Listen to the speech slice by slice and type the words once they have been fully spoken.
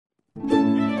You're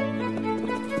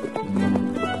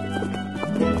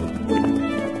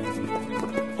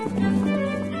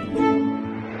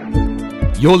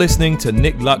listening to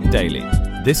Nick Luck Daily.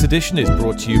 This edition is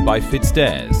brought to you by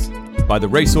FitzDares, by the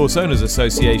Racehorse Owners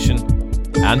Association,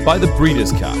 and by the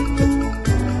Breeders' Cup.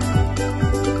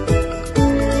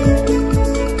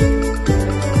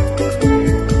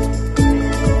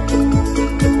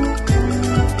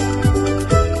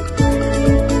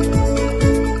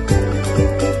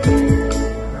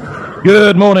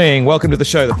 Good morning. Welcome to the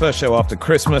show, the first show after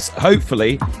Christmas.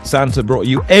 Hopefully, Santa brought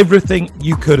you everything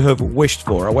you could have wished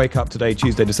for. I wake up today,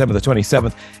 Tuesday, December the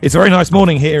 27th. It's a very nice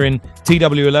morning here in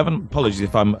TW11. Apologies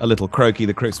if I'm a little croaky.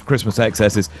 The Christmas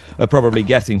excesses are probably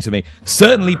getting to me.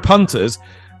 Certainly, punters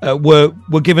were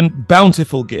given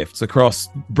bountiful gifts across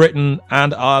Britain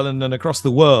and Ireland and across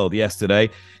the world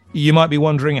yesterday. You might be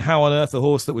wondering how on earth a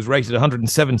horse that was rated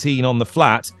 117 on the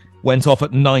flat went off at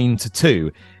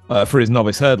 9-2. For his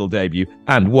novice hurdle debut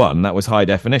and won. That was high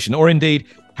definition. Or indeed,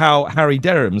 how Harry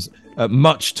Derham's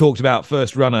much talked about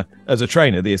first runner as a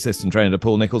trainer, the assistant trainer to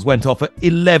Paul Nicholls, went off at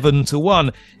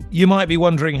 11-1. You might be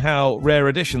wondering how Rare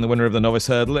Edition, the winner of the novice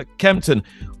hurdle at Kempton,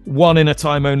 won in a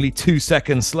time only 2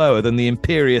 seconds slower than the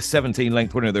imperious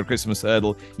 17-length winner of the Christmas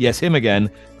hurdle, yes, him again,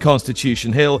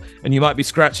 Constitution Hill. And you might be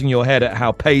scratching your head at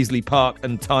how Paisley Park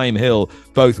and Time Hill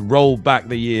both rolled back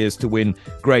the years to win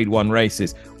Grade 1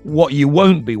 races. What you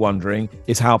won't be wondering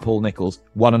is how Paul Nicholls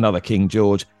won another King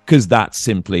George, because that's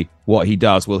simply what he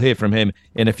does. We'll hear from him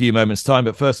in a few moments' time.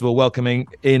 But first of all, welcoming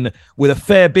in with a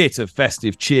fair bit of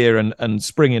festive cheer and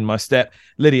spring in my step,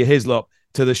 Lydia Hislop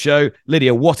to the show.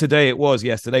 Lydia, what a day it was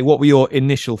yesterday. What were your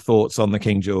initial thoughts on the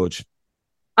King George?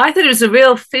 I thought it was a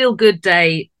real feel-good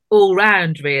day all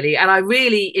round, really, and I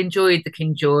really enjoyed the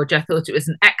King George. I thought it was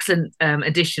an excellent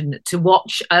addition to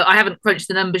watch. I haven't crunched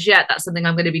the numbers yet. That's something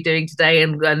I'm going to be doing today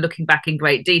and looking back in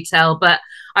great detail. But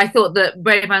I thought that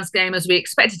Brave Man's Game, as we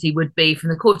expected he would be from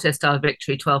the Cortes Star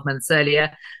victory 12 months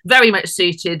earlier, very much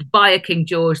suited by a King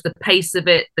George. The pace of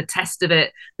it, the test of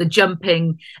it, the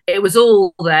jumping, it was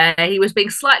all there. He was being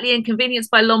slightly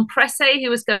inconvenienced by L'Empresse, who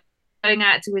was going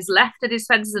out to his left at his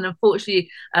fences and unfortunately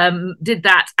did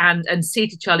that and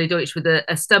seated Charlie Deutsch with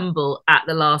a stumble at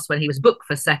the last when he was booked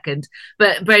for second.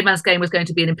 But Brave Man's Game was going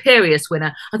to be an imperious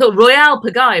winner. I thought Royale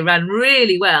Pagaille ran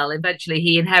really well. Eventually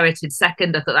he inherited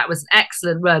second. I thought that was an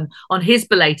excellent run on his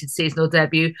belated seasonal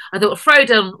debut. I thought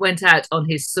Frodon went out on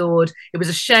his sword. It was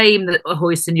a shame that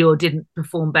Ahoy Senor didn't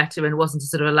perform better and wasn't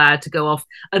sort of allowed to go off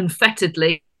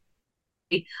unfetteredly.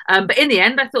 But in the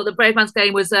end, I thought that Brave Man's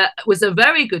Game was a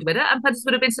very good winner, and punters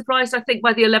would have been surprised, I think,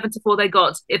 by the 11-4 they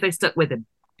got if they stuck with him.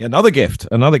 Another gift,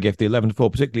 the 11-4,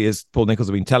 particularly as Paul Nicholls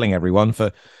has been telling everyone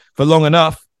for long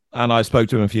enough, and I spoke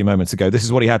to him a few moments ago. This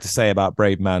is what he had to say about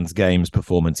Brave Man's Game's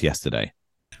performance yesterday.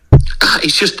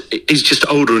 He's just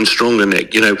older and stronger,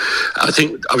 Nick. You know, I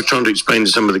think I was trying to explain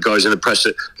to some of the guys in the press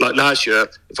that, like last year,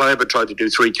 if I ever tried to do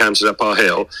 3 canters up our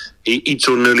hill, he'd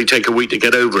sort of nearly take a week to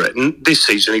get over it. And this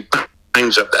season, he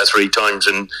bangs up there 3 times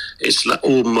and it's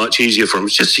all much easier for him.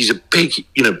 It's just he's a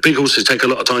big horses take a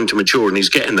lot of time to mature and he's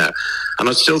getting there. And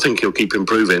I still think he'll keep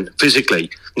improving physically,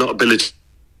 not ability.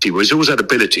 He's always had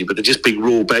ability, but they're just big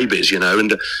raw babies, you know,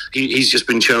 and he's just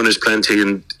been showing us plenty.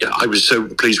 And I was so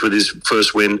pleased with his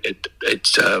first win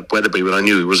at Wetherby when I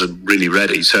knew he wasn't really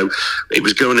ready. So it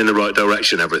was going in the right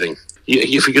direction, everything.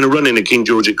 If you're going to run in a King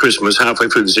George at Christmas, halfway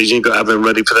through the season, you've got to have them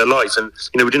ready for their life. And,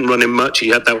 you know, we didn't run him much. He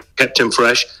had that, kept him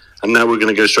fresh. And now we're going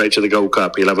to go straight to the Gold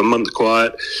Cup. He'll have a month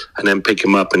quiet and then pick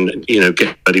him up and, you know,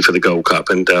 get ready for the Gold Cup.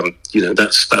 And, you know,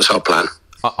 that's our plan.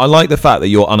 I like the fact that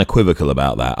you're unequivocal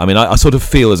about that. I mean, I sort of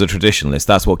feel as a traditionalist,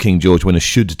 that's what King George winners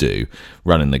should do,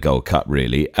 running the Gold Cup,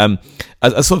 really.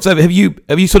 As sort of, have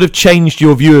you sort of changed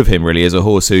your view of him, really, as a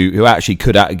horse who actually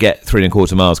could get 3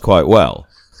 1/4 miles quite well?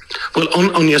 Well,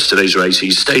 on yesterday's race,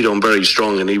 he stayed on very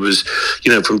strong and he was,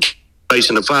 you know, from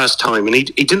in a fast time, and he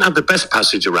didn't have the best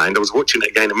passage around. I was watching it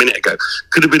again a minute ago.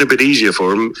 Could have been a bit easier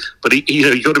for him, but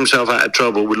he got himself out of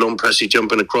trouble with L'Empresse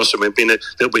jumping across him and being a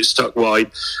little bit stuck wide,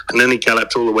 and then he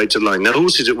galloped all the way to the line. Now,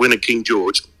 horses that win a King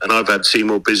George, and I've had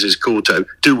Seymour Business Corto,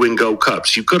 do win Gold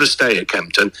Cups. You've got to stay at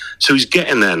Kempton, so he's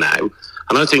getting there now,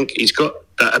 and I think he's got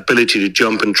that ability to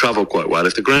jump and travel quite well.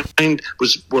 If the ground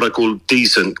was what I call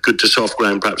decent, good to soft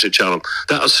ground, perhaps at Cheltenham,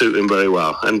 that'll suit him very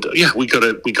well. And yeah, we got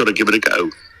to give it a go.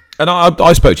 And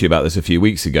I spoke to you about this a few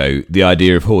weeks ago, the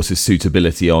idea of horses'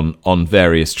 suitability on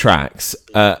various tracks.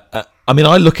 I mean,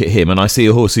 I look at him and I see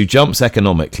a horse who jumps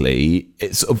economically.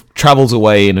 It sort of travels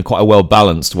away in quite a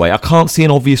well-balanced way. I can't see an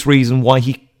obvious reason why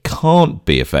he can't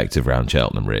be effective around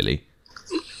Cheltenham, really.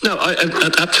 No,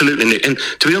 absolutely, Nick. And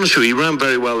to be honest with you, he ran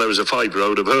very well there as a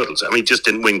 5-year-old of hurdles. I mean, he just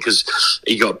didn't win because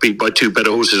he got beat by 2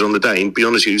 better horses on the day. And to be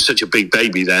honest with you, he was such a big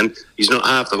baby then. He's not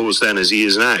half the horse then as he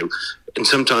is now. And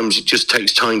sometimes it just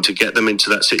takes time to get them into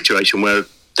that situation where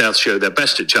they'll show their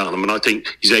best at Cheltenham. And I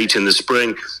think he's 8 in the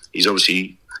spring. He's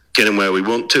obviously getting where we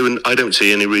want to, and I don't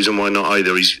see any reason why not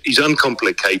either. He's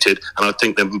uncomplicated, and I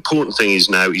think the important thing is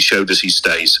now he showed us he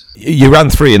stays. You ran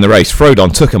 3 in the race.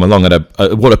 Frodon took him along at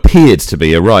a what appeared to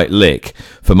be a right lick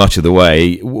for much of the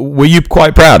way. Were you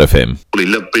quite proud of him? Well, he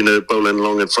loved being bowling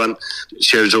along in front. It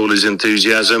shows all his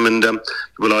enthusiasm, and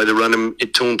we'll either run him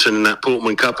at Taunton in that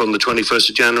Portman Cup on the 21st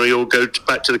of January or go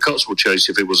back to the Cotswold Chase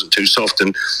if it wasn't too soft,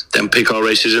 and then pick our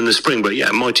races in the spring. But yeah,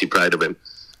 mighty proud of him.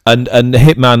 And the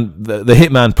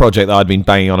Hitman project that I'd been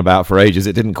banging on about for ages,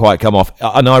 it didn't quite come off.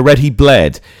 And I read he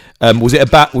bled. Was it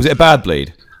a bad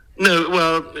bleed? No,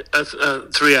 well,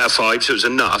 3 out of 5, so it was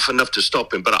enough to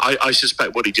stop him. But I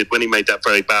suspect what he did when he made that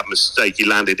very bad mistake, he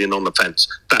landed in on the fence.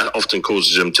 That often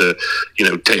causes him to,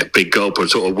 take a big gulp or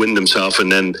sort of wind himself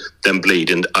and then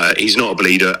bleed. And he's not a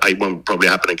bleeder. It won't probably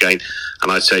happen again.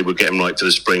 And I'd say we'll get him right for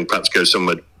the spring. Perhaps go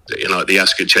somewhere, like the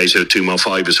Ascot Chase or 2 Mile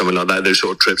 5 or something like that. Those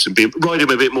sort of trips and ride him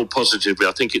a bit more positively.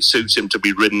 I think it suits him to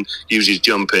be ridden, use his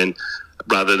jump in,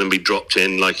 rather than be dropped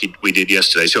in like we did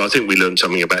yesterday. So I think we learned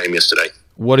something about him yesterday.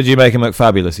 What did you make him look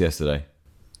fabulous yesterday?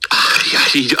 Yeah,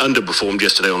 he underperformed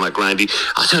yesterday on that ground.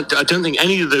 I don't think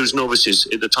any of those novices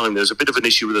at the time, there was a bit of an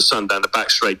issue with the sun down the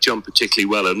back straight, jumped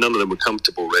particularly well, and none of them were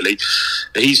comfortable really.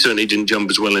 He certainly didn't jump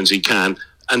as well as he can,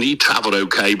 and he travelled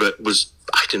okay, but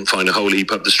I didn't find a whole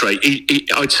heap up the straight.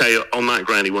 I'd say on that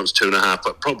ground he wants 2.5,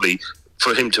 but probably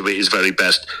for him to be his very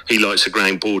best, he likes the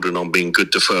ground bordering on being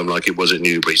good to firm like it was at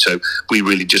Newbury. So we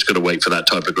really just got to wait for that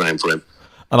type of ground for him.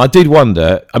 And I did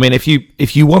wonder, I mean, if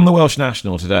you won the Welsh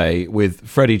National today with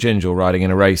Freddie Gingell riding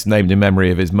in a race named in memory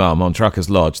of his mum on Truckers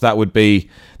Lodge, that would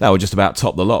just about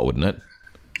top the lot, wouldn't it?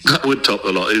 That would top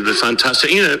the lot. It would be fantastic.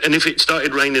 And if it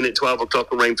started raining at 12 o'clock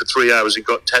and rained for 3 hours and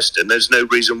got tested, there's no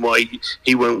reason why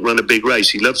he won't run a big race.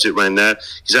 He loves it round there.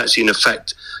 He's actually, in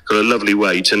effect, got a lovely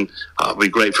weight, and it'll be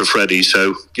great for Freddie.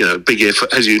 So, big if,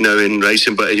 as you know, in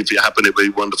racing, but if it happened, it would be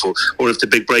wonderful. Or if the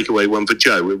big breakaway one for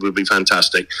Joe, it would be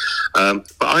fantastic. But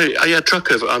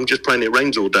Trucker, I'm just praying it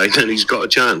rains all day, then he's got a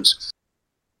chance.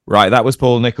 Right, that was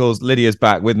Paul Nicholls. Lydia's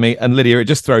back with me. And Lydia, it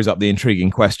just throws up the intriguing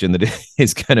question that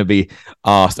is going to be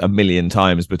asked a million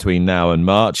times between now and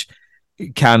March.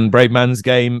 Can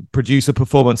Bravemansgame produce a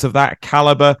performance of that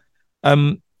caliber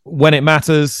when it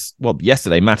matters? Well,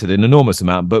 yesterday mattered an enormous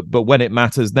amount, but when it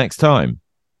matters next time?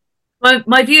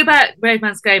 My view about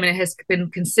Bravemansgame, and it has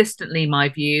been consistently my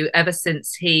view ever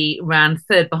since he ran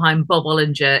third behind Bob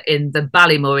Ollinger in the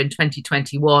Ballymore in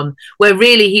 2021, where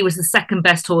really he was the second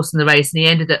best horse in the race and he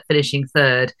ended up finishing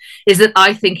third, is that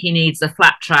I think he needs a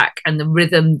flat track and the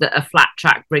rhythm that a flat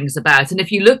track brings about. And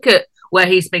if you look at where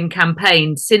he's been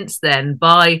campaigned since then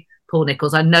by Paul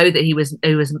Nicholls, I know that he was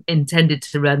intended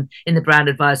to run in the Brand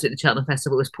Advisory at the Cheltenham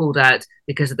Festival, was pulled out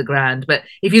because of the ground. But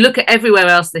if you look at everywhere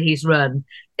else that he's run,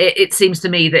 it seems to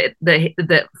me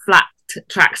that flat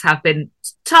tracks have been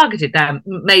targeted down.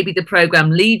 Maybe the programme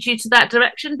leads you to that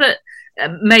direction, but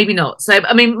maybe not. So,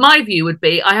 I mean, my view would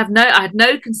be I had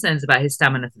no concerns about his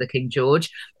stamina for the King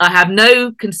George. I have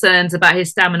no concerns about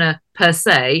his stamina per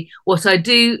se. What I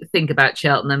do think about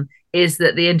Cheltenham is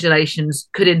that the undulations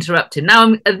could interrupt him.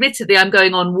 Now, admittedly, I'm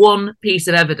going on one piece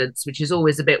of evidence, which is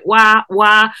always a bit wah,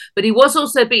 but he was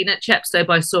also beaten at Chepstow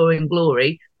by Soaring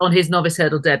Glory on his novice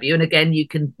hurdle debut. And again, you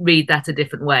can read that a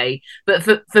different way. But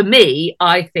for me,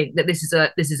 I think that this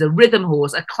is a rhythm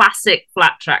horse, a classic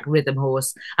flat track rhythm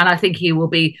horse. And I think he will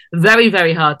be very,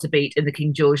 very hard to beat in the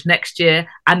King George next year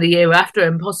and the year after,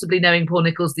 and possibly, knowing Paul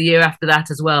Nicholls, the year after that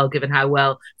as well, given how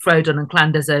well Frodon and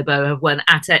Clan des Obeaux have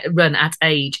run at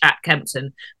age at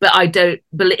Kempton. But I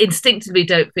instinctively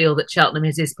don't feel that Cheltenham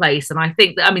is his place. And I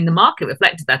think that, the market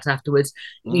reflected that afterwards.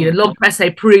 Long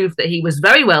Presse proved that he was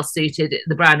very well suited at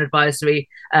the Brand Advisory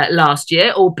last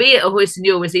year, albeit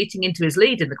Ahoy-Seigneur was eating into his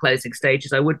lead in the closing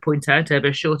stages, I would point out, over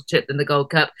a shorter trip than the Gold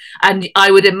Cup. And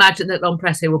I would imagine that Long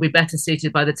Presse will be better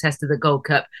suited by the test of the Gold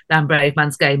Cup than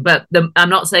Bravemansgame. But I'm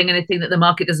not saying anything that the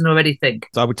market doesn't already think.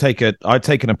 I'd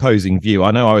take an opposing view.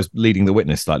 I know I was leading the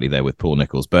witness slightly there with Paul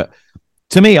Nicholls, but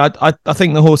to me, I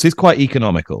think the horse is quite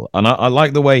economical, and I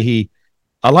like the way he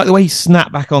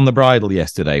snapped back on the bridle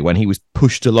yesterday when he was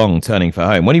pushed along, turning for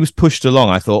home. When he was pushed along,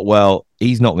 I thought, well,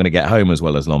 he's not going to get home as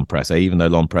well as Long Presse, even though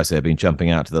Long Presse had been jumping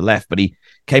out to the left. But he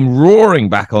came roaring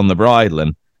back on the bridle,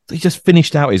 and he just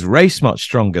finished out his race much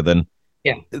stronger than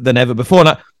ever before.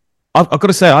 And I've got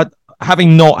to say,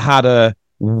 having not had a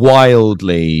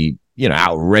wildly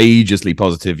outrageously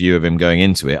positive view of him going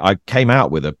into it. I came out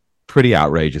with a pretty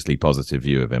outrageously positive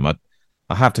view of him.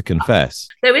 I have to confess.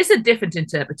 There is a different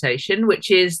interpretation, which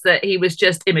is that he was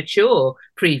just immature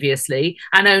previously,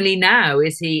 and only now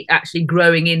is he actually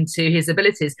growing into his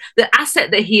abilities. The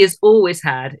asset that he has always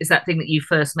had is that thing that you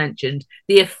first mentioned,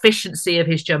 the efficiency of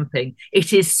his jumping.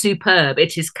 It is superb.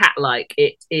 It is cat-like.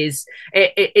 It's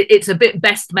a bit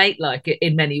best mate-like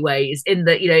in many ways, in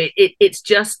that, it's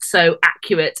just so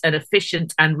accurate and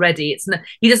efficient and ready.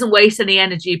 He doesn't waste any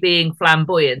energy being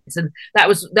flamboyant, and that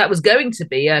was going to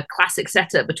be a classic setup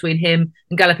between him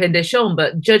and Galopin Des Champs.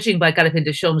 But judging by Galopin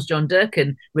Des Champs' John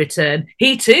Durkan return,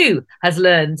 he too has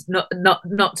learned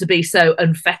not to be so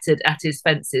unfettered at his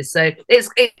fences. So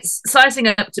it's sizing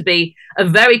up to be a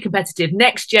very competitive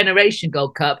next generation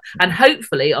Gold Cup, and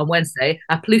hopefully on Wednesday,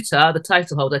 Plutar, the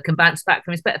title holder, can bounce back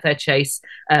from his Betfair Chase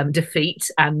defeat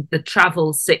and the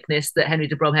travel sickness that Henry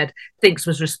de Bromhead thinks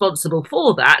was responsible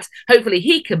for that. Hopefully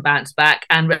he can bounce back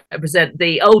and represent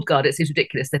the old guard. It seems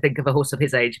ridiculous to think of a horse of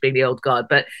his age being the old guard,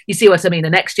 but you see what I mean. The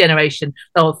next generation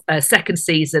of second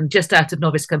season, just out of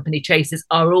novice company chases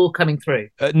are all coming through.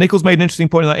 Nichols made an interesting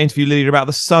point in that interview, Lydia, about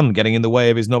the sun getting in the way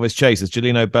of his novice chases.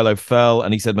 Gelino Bello fell,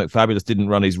 and he said McFabulous didn't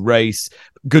run his race.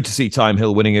 Good to see Time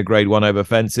Hill winning a Grade 1 over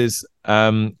fences.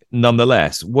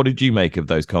 Nonetheless, what did you make of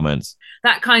those comments?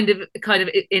 That kind of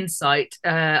insight,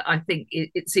 I think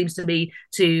it seems to me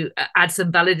to add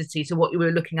some validity to what you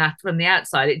were looking at from the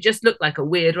outside. It just looked like a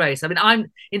weird race. I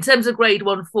mean, in terms of Grade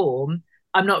 1 form,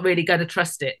 I'm not really going to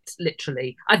trust it,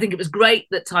 literally. I think it was great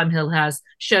that Time Hill has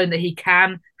shown that he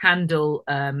can handle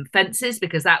fences,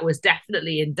 because that was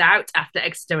definitely in doubt after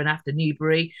Exeter and after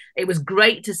Newbury. It was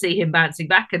great to see him bouncing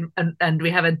back, and we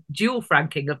have a dual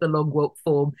franking of the long walk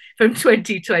form from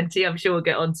 2020. I'm sure we'll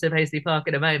get on to Paisley Park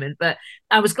in a moment, but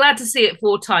I was glad to see it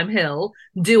for Time Hill.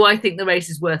 Do I think the race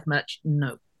is worth much?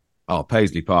 No. Oh,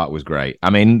 Paisley Park was great.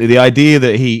 I mean, the idea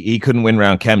that he couldn't win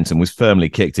round Kempton was firmly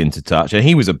kicked into touch, and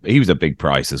he was a big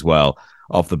price as well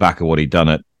off the back of what he'd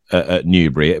done at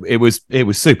Newbury. It was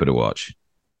super to watch.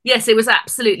 Yes, it was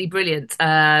absolutely brilliant.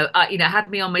 Had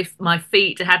me on my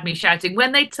feet, had me shouting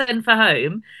when they turned for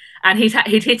home. And he'd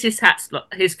hit his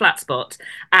flat spot,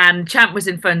 and Champ was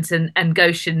in front and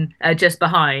Goshen just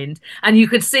behind, and you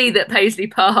could see that Paisley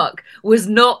Park was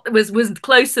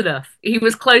close enough. He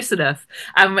was close enough.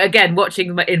 Again,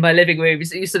 watching in my living room,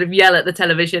 you sort of yell at the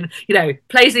television,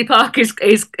 Paisley Park is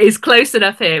close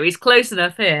enough here. He's close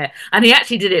enough here, and he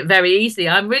actually did it very easily.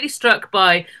 I'm really struck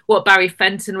by what Barry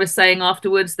Fenton was saying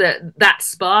afterwards, that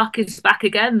spark is back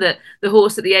again. That the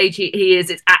horse at the age he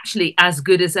is, it's actually as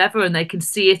good as ever, and they can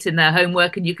see it in their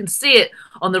homework, and you can see it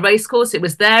on the racecourse. It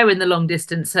was there in the long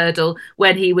distance hurdle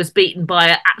when he was beaten by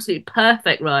an absolute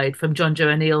perfect ride from John Joe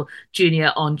O'Neill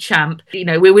Jr. on Champ.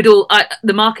 We would all,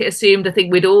 the market assumed, I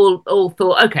think we'd all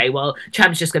thought, okay, well,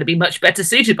 Champ's just going to be much better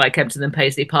suited by Kempton than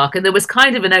Paisley Park, and there was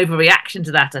kind of an overreaction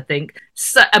to that, I think.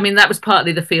 So, I mean, that was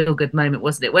partly the feel-good moment,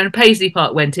 wasn't it? When Paisley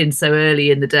Park went in so early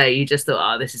in the day, you just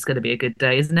thought, this is going to be a good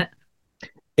day, isn't it?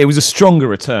 It was a stronger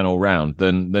return all round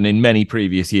than in many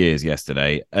previous years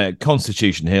yesterday.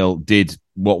 Constitution Hill did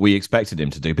what we expected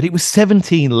him to do, but it was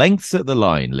 17 lengths at the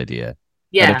line, Lydia.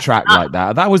 Yeah. At a track like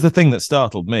that. That was the thing that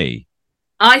startled me.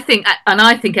 I think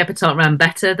Epatante ran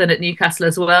better than at Newcastle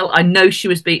as well. I know she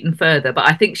was beaten further, but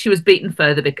I think she was beaten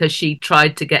further because she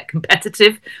tried to get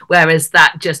competitive, whereas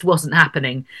that just wasn't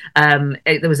happening.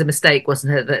 There was a mistake,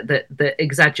 wasn't it, that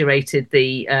exaggerated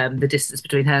the distance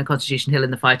between her and Constitution Hill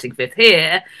in the fighting fifth.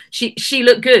 Here, she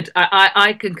looked good.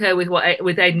 I concur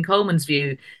with Aidan Coleman's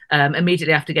view.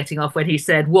 Immediately after getting off, when he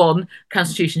said, 1,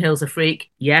 Constitution Hill's a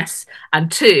freak, yes, and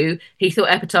 2, he thought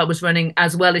Epatante was running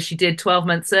as well as she did 12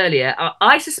 months earlier.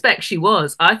 I suspect she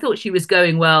was. I thought she was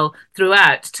going well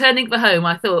throughout. Turning for home,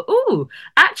 I thought,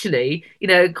 actually,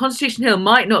 Constitution Hill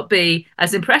might not be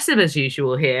as impressive as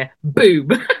usual here. Boom.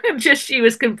 Just she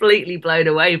was completely blown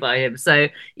away by him. So,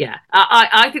 yeah,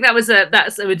 I think that's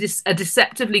a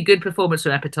deceptively good performance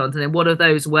from Epatante, and one of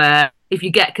those where if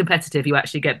you get competitive, you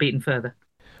actually get beaten further.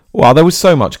 Well, there was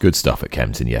so much good stuff at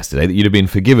Kempton yesterday that you'd have been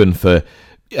forgiven for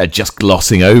just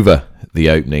glossing over the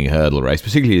opening hurdle race,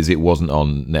 particularly as it wasn't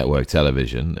on network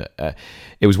television.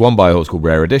 It was won by a horse called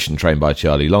Rare Edition, trained by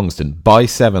Charlie Longston, by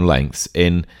 7 lengths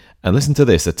in, and listen to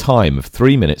this, a time of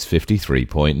 3 minutes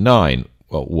 53.9.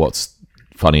 Well, what's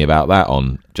funny about that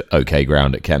on OK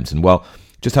ground at Kempton? Well,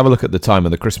 just have a look at the time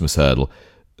of the Christmas hurdle,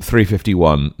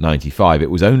 3:51.95.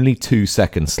 It was only 2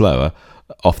 seconds slower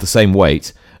off the same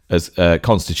weight as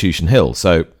Constitution Hill,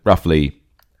 so roughly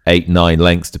 8-9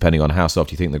 lengths, depending on how soft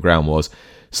you think the ground was,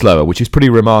 slower, which is pretty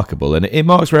remarkable. And it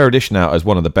marks Rare Edition out as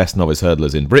one of the best novice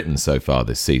hurdlers in Britain so far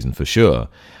this season, for sure.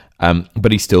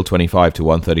 But he's still 25 to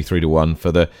 1, 33 to 1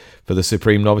 for the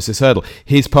Supreme Novices Hurdle.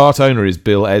 His part owner is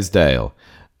Bill Esdale.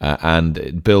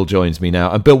 And Bill joins me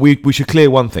now. And Bill, we should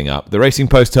clear one thing up. The Racing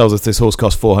Post tells us this horse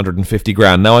cost 450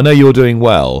 grand. Now, I know you're doing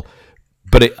well,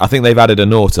 but I think they've added a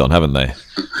naught on, haven't they?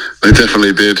 They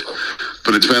definitely did.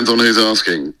 But it depends on who's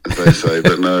asking, as they say.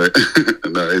 But no,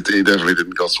 he definitely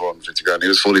didn't cost 450 grand. He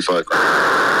was 45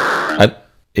 grand. And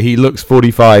he looks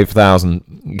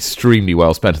 45,000 extremely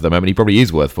well spent at the moment. He probably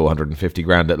is worth 450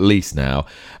 grand at least now.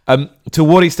 To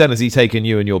what extent has he taken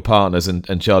you and your partners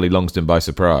and Charlie Longston by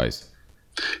surprise?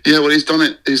 Yeah, well, he's done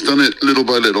it little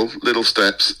by little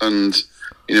steps, and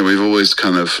we've always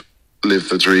kind of lived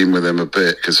the dream with him a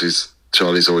bit because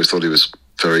Charlie's always thought he was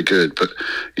very good. But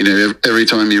every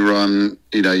time you run,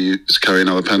 you just carry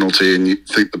another penalty, and you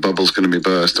think the bubble's going to be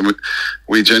burst. And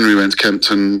we generally went to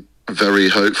Kempton very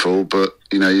hopeful, but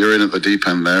you're in at the deep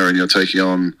end there, and you're taking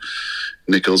on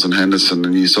Nichols and Henderson,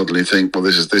 and you suddenly think, well,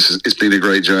 this is it's been a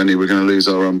great journey. We're going to lose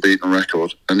our unbeaten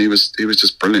record, and he was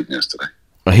just brilliant yesterday.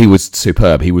 He was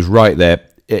superb. He was right there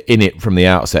in it from the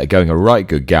outset, going a right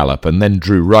good gallop, and then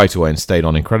drew right away and stayed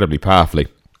on incredibly powerfully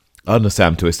under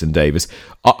Sam Twiston-Davies.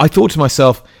 I thought to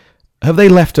myself, have they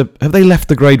left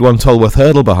the Grade 1 Tolworth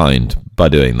hurdle behind by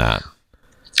doing that?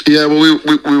 Yeah, well,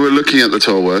 we were looking at the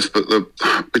Tolworth, but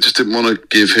we just didn't want to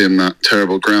give him that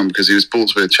terrible ground because he was bought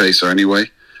to be a chaser anyway.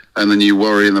 And then you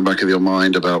worry in the back of your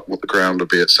mind about what the ground would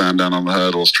be at Sandown on the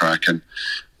hurdles track. And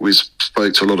we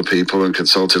spoke to a lot of people and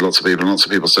consulted lots of people, and lots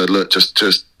of people said, look, just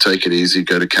take it easy,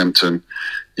 go to Kempton.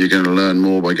 You're going to learn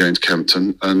more by going to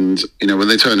Kempton. And, when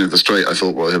they turned into the straight, I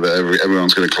thought, well,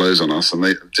 everyone's going to close on us. And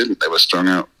they didn't. They were strung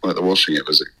out like the washing. It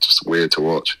was just weird to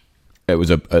watch. It was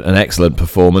an excellent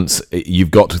performance.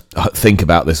 You've got to think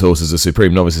about this horse as a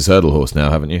Supreme Novices Hurdle horse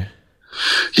now, haven't you?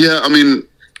 Yeah, I mean,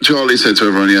 Charlie said to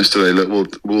everyone yesterday,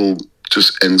 look, we'll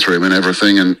just enter him in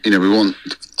everything. And, we want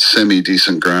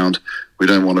semi-decent ground. We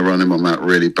don't want to run him on that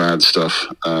really bad stuff,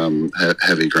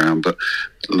 heavy ground. But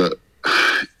look,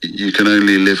 you can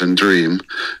only live and dream,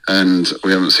 and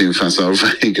we haven't seen Facile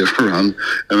Vega run,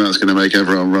 and that's going to make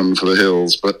everyone run for the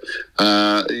hills. But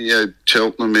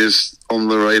Cheltenham is on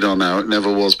the radar now. It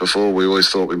never was before. We always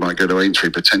thought we might go to Aintree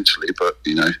potentially, but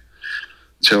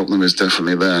Cheltenham is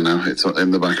definitely there now. It's in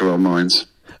the back of our minds.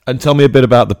 And tell me a bit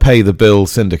about the Pay the Bill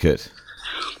Syndicate.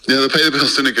 Yeah, the Pay the Bill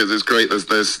Syndicate is great.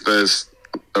 There's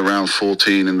around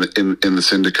 14 in the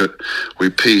syndicate. We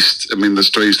pieced. I mean, the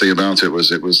strange thing about it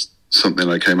was something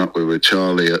I came up with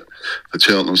Charlie at the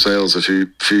Cheltenham Sales a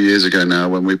few years ago now,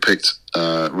 when we picked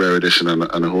Rare Edition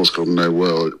and a horse called No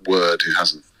Word, who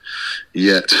hasn't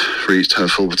yet reached her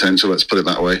full potential, let's put it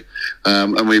that way.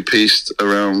 And we pieced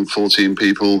around 14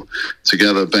 people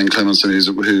together. Ben Clemenson,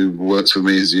 who works with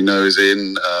me, as you know, is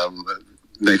in.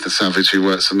 Nathan Savage, who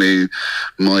works for me,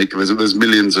 Mike. There's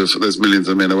millions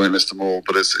of men. I won't list them all,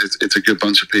 but it's a good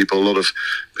bunch of people. A lot of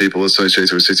people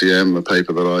associated with City M, the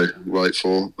paper that I write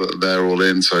for. They're all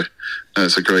in, so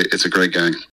it's a great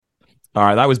gang. All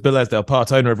right, that was Bill Esdale,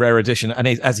 part owner of Rare Edition, and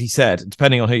as he said,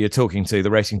 depending on who you're talking to,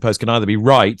 the Racing Post can either be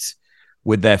right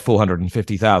with their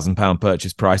 £450,000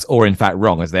 purchase price, or in fact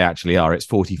wrong, as they actually are. It's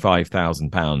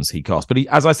 £45,000 he cost. But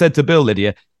as I said to Bill,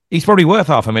 Lydia, he's probably worth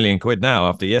 £500,000 now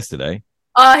after yesterday.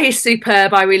 Oh, he's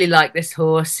superb. I really like this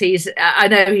horse. I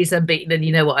know he's unbeaten, and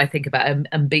you know what I think about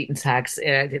unbeaten tags.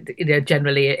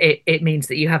 Generally it means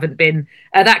that you haven't been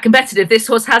that competitive. This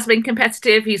horse has been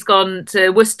competitive. He's gone to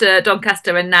Worcester,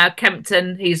 Doncaster, and now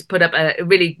Kempton. He's put up a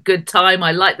really good time.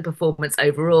 I like the performance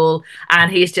overall,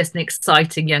 and he's just an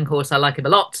exciting young horse. I like him a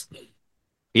lot.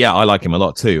 Yeah, I like him a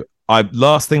lot too.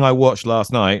 Last thing I watched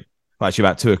last night, actually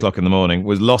about 2:00 in the morning,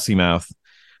 was Lossiemouth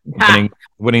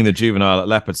winning the juvenile at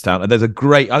Leopardstown. And there's I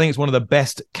think it's one of the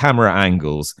best camera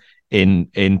angles in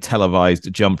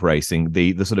televised jump racing,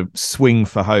 the sort of swing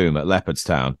for home at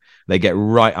Leopardstown. They get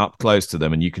right up close to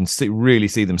them, and you can really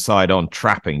see them side on,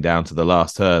 trapping down to the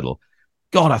last hurdle.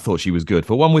 God, I thought she was good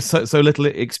for one with so little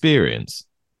experience.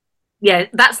 Yeah,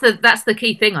 that's the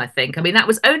key thing, I think. I mean, that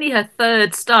was only her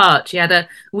third start. She had a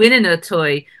win in her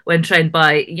toy when trained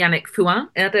by Yannick Fouin.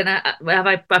 I don't know,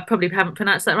 I probably haven't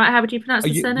pronounced that right. How would you pronounce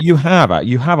the surname? You have.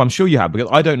 I'm sure you have, because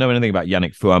I don't know anything about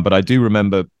Yannick Fouin, but I do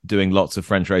remember doing lots of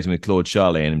French racing with Claude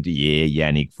Charlet and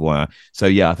Yannick Fouin. So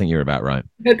yeah, I think you're about right.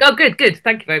 Oh, good.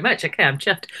 Thank you very much. Okay, I'm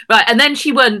chuffed. Right, and then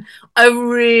she won a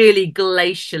really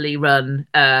glacially run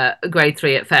Grade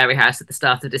 3 at Fairyhouse at the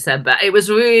start of December. It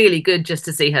was really good just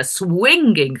to see her swing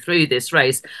winging through this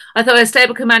race. I thought her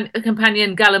stable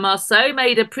companion Gallimard So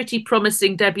made a pretty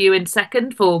promising debut in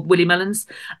second for Willie Mullins.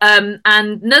 And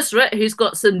Nusrat, who's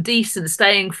got some decent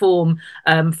staying form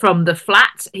from the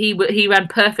flat, he ran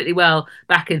perfectly well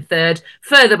back in third.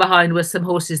 Further behind were some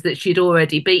horses that she'd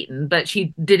already beaten, but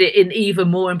she did it in even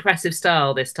more impressive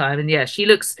style this time. And yeah, she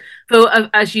looks, for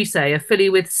as you say, a filly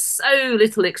with so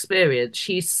little experience.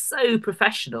 She's so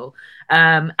professional.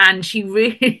 And she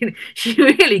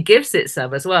really gives it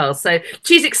some as well. So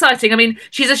she's exciting. I mean,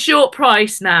 she's a short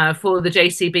price now for the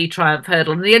JCB Triumph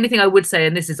Hurdle. And the only thing I would say,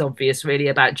 and this is obvious really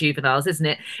about juveniles, isn't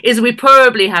it, is we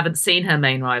probably haven't seen her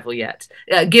main rival yet,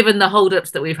 given the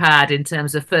hold-ups that we've had in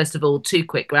terms of, first of all, 2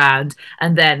 quick round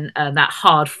and then that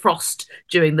hard frost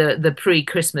during the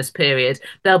pre-Christmas period.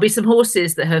 There'll be some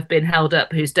horses that have been held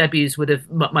up whose debuts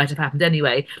might have happened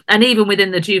anyway. And even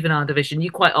within the juvenile division, you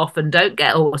quite often don't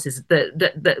get horses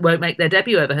that won't make their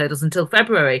debut over hurdles until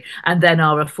February and then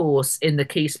are a force in the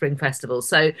Key Spring Festival.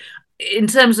 So in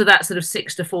terms of that sort of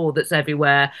 6 to 4 that's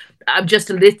everywhere, I'm just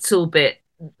a little bit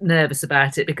nervous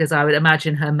about it because I would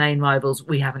imagine her main rivals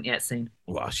we haven't yet seen.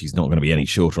 Well, she's not going to be any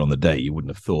shorter on the day. You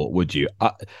wouldn't have thought, would you?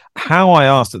 How I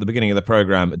asked at the beginning of the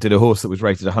programme, did a horse that was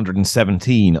rated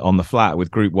 117 on the flat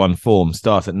with Group 1 form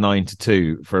start at 9 to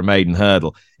 2 for a maiden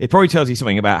hurdle? It probably tells you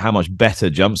something about how much better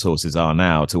jumps horses are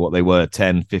now to what they were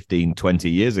 10, 15, 20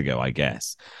 years ago, I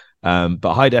guess.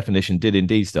 But High Definition did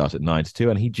indeed start at 9 to 2,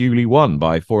 and he duly won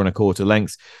by 4 1/4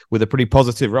 lengths with a pretty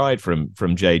positive ride from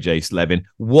JJ Slevin.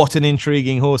 What an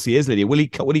intriguing horse he is, Lydia. Will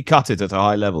he cut it at a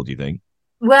high level, do you think?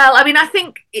 Well, I mean, I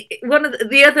think one of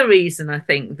the other reason I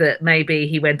think that maybe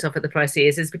he went off at the price he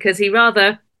is because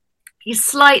he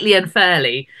slightly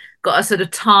unfairly got a sort of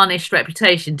tarnished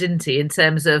reputation, didn't he, in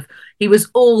terms of he was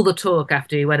all the talk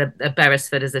after he won a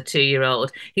Beresford as a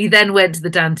 2-year-old. He then went to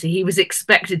the Dante. He was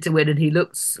expected to win and he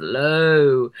looked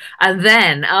slow. And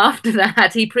then after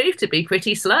that, he proved to be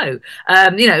pretty slow,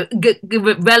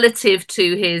 relative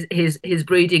to his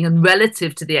breeding and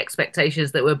relative to the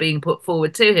expectations that were being put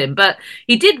forward to him. But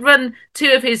he did run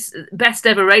 2 of his best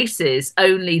ever races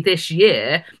only this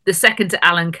year, the second to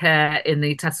Alan Kerr in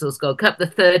the Tattersall's Gold Cup, the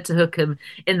third to Hookham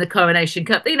in the Coronation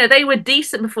Cup. They were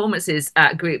decent performances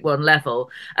at Group 1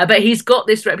 level, but he's got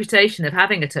this reputation of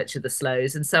having a touch of the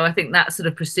slows, and so I think that sort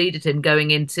of preceded him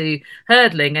going into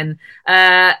hurdling. And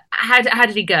how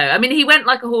did he go? I mean, he went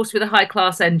like a horse with a high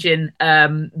class engine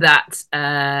that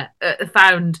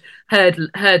found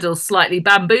hurdles slightly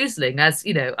bamboozling, as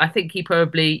you know. I think you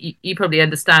probably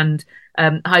understand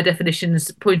High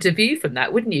Definition's point of view from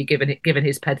that, wouldn't you, given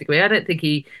his pedigree? I don't think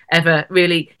he ever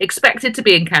really expected to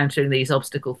be encountering these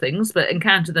obstacle things, but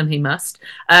encounter them he must.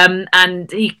 And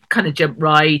he kind of jumped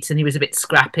right and he was a bit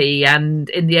scrappy, and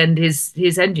in the end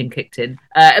his engine kicked in.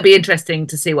 It'll be interesting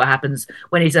to see what happens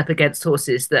when he's up against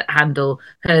horses that handle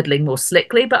hurdling more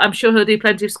slickly, but I'm sure he'll do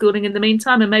plenty of schooling in the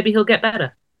meantime and maybe he'll get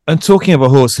better. And talking of a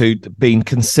horse who'd been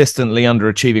consistently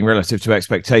underachieving relative to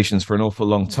expectations for an awful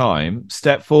long time,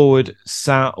 step forward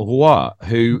Saint Roi,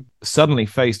 who suddenly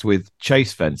faced with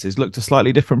chase fences looked a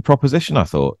slightly different proposition, I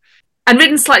thought. And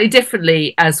ridden slightly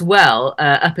differently as well,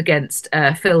 up against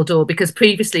Phil Daw, because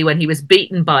previously when he was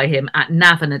beaten by him at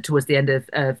Navan towards the end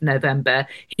of November,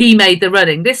 he made the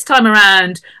running. This time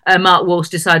around, Mark Walsh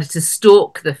decided to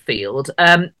stalk the field.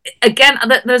 Again,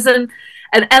 there's an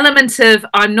element of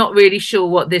I'm not really sure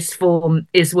what this form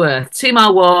is worth. 2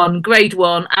 Mile 1, Grade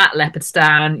 1 at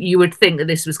Leopardstown. You would think that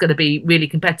this was going to be really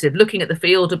competitive. Looking at the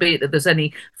field, albeit that there's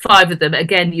only 5 of them,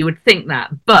 again, you would think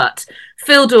that. But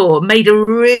Phil Daw made a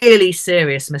really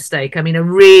serious mistake. I mean, a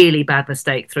really bad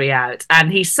mistake 3 out.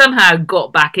 And he somehow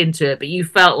got back into it, but you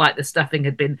felt like the stuffing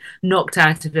had been knocked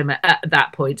out of him at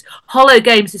that point. Hollow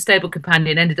Games, his stable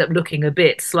companion, ended up looking a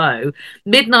bit slow.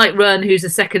 Midnight Run, who's a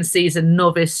second season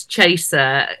novice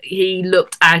chaser, he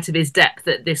looked out of his depth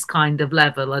at this kind of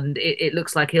level, and it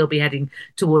looks like he'll be heading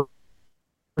towards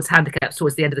handicaps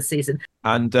towards the end of the season.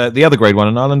 And the other Grade 1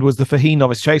 in Ireland was the Faheen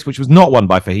Novice Chase, which was not won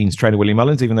by Faheen's trainer Willie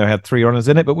Mullins, even though he had 3 runners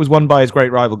in it, but was won by his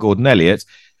great rival Gordon Elliott,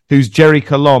 whose Jerry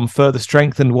Colombe further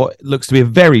strengthened what looks to be a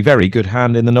very, very good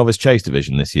hand in the Novice Chase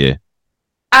division this year.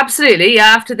 Absolutely.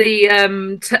 After the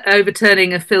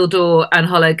overturning of Phil Daw and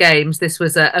Hollow Games, this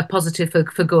was a positive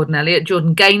for Gordon Elliott.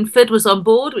 Jordan Gainford was on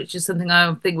board, which is something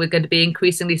I think we're going to be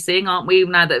increasingly seeing, aren't we?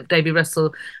 Now that Davy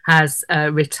Russell has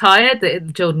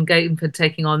retired, Jordan Gainford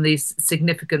taking on these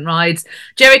significant rides.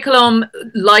 Jerry Colombe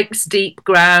likes deep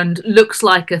ground, looks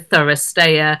like a thorough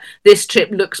stayer. This trip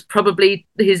looks probably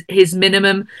his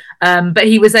minimum. but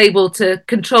he was able to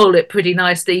control it pretty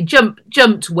nicely,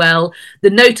 jumped well. The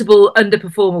notable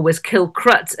underperformer was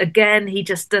Kilcrut. Again, he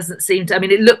just doesn't seem to, I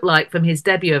mean, it looked like from his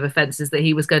debut over fences that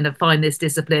he was going to find this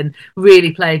discipline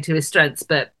really playing to his strengths,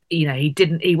 but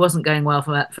he wasn't going well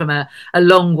from a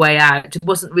long way out. It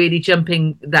wasn't really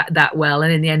jumping that well,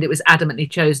 and in the end it was adamantly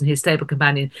chosen his stable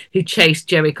companion who chased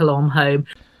Jerry Colombe home.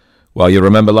 Well, you'll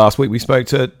remember last week we spoke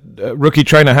to rookie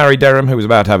trainer Harry Derham, who was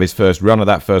about to have his first runner.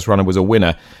 That first runner was a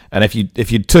winner. And if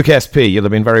you took SP, you'll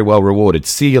have been very well rewarded.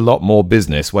 See a Lot More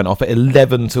Business went off at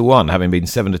 11-1, having been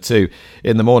 7-2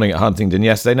 in the morning at Huntingdon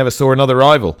yesterday. Never saw another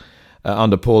rival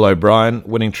under Paul O'Brien.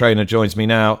 Winning trainer joins me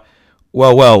now.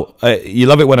 Well, you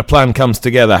love it when a plan comes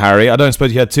together, Harry. I don't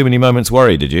suppose you had too many moments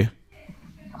worried, did you?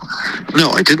 No,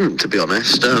 I didn't, to be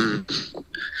honest.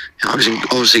 I was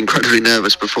obviously incredibly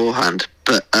nervous beforehand,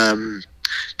 but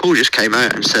Paul just came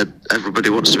out and said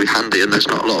everybody wants to be handy and there's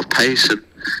not a lot of pace, and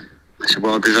I said,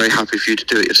 well, I'd be very happy for you to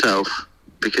do it yourself,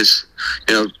 because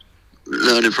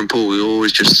learning from Paul, we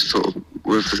always just sort of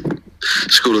with the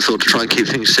school of thought to try and keep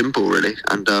things simple, really.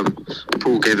 And I thought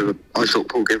Paul gave him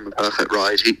a perfect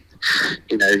ride. He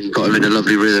got him in a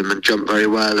lovely rhythm and jumped very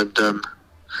well, and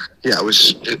it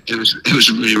was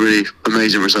a really, really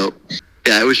amazing result.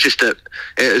 Yeah, it was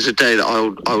a day that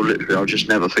I'll just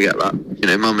never forget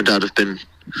that. Mum and Dad have been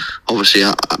obviously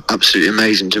absolutely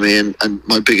amazing to me, and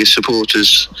my biggest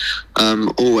supporters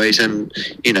always, and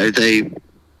they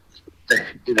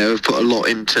have put a lot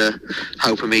into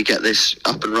helping me get this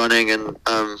up and running, and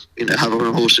having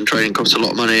a horse and training costs a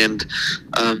lot of money, and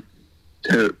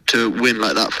to win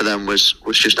like that for them was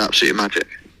just absolutely magic.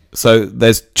 So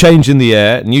there's change in the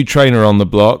air, new trainer on the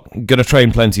block, going to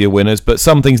train plenty of winners, but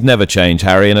some things never change,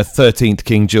 Harry, and a 13th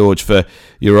King George for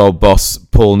your old boss,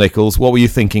 Paul Nicholls. What were you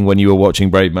thinking when you were watching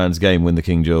Braveman's Game win the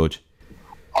King George?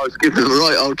 I was given the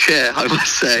right old chair, I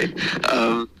must say.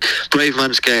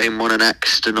 Braveman's Game won an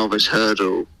Exeter Novice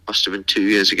Hurdle, must have been 2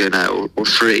 years ago now, or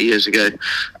 3 years ago.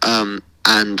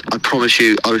 And I promise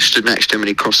you, I was stood next to him and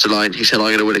he crossed the line. He said, I'm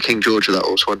going to win a King George with that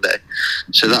horse one day.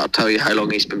 So that'll tell you how long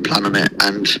he's been planning it.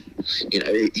 And,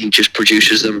 he just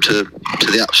produces them to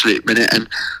the absolute minute. And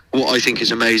what I think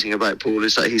is amazing about Paul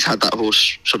is that he's had that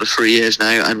horse sort of 3 years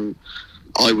now. And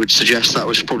I would suggest that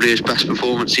was probably his best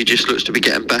performance. He just looks to be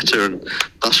getting better, and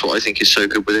that's what I think is so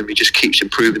good with him. He just keeps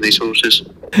improving these horses.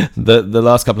 The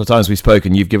last couple of times we've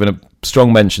spoken, you've given a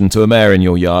strong mention to a mare in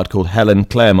your yard called Helen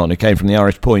Claremont, who came from the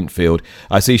Irish Point field.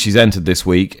 I see she's entered this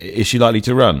week. Is she likely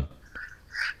to run?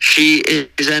 She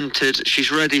is entered.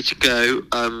 She's ready to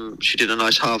go. She did a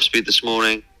nice half speed this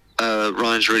morning.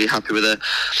 Ryan's really happy with her.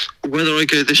 Whether I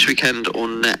go this weekend or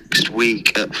next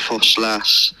week at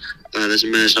Fosslas, there's a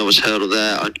Mares Novice Hurdle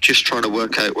there. I'm just trying to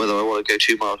work out whether I want to go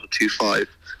 2 miles or 2.5.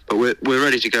 But we're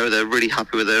ready to go. They're really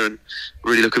happy with her and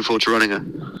really looking forward to running her.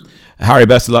 Harry,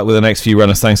 best of luck with the next few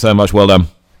runners. Thanks so much. Well done.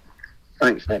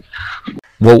 Thanks, Nick.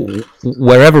 Well,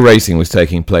 wherever racing was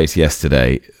taking place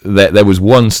yesterday, there was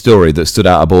one story that stood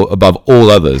out above all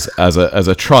others as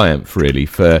a triumph, really,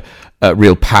 for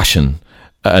real passion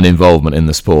and involvement in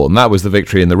the sport, and that was the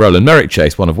victory in the Roland Merrick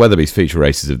Chase, one of Weatherby's feature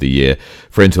races of the year,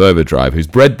 for Into Overdrive, who's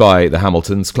bred by the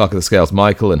Hamiltons, Clerk of the Scales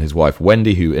Michael and his wife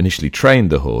Wendy, who initially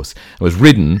trained the horse, and was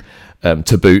ridden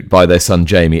to boot by their son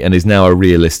Jamie, and is now a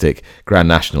realistic Grand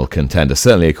National contender,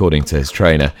 certainly according to his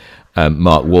trainer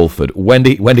Mark Walford.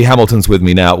 Wendy Hamilton's with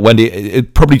me now. Wendy, it's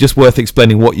probably just worth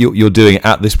explaining what you're doing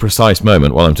at this precise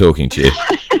moment while I'm talking to you.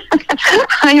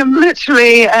 I am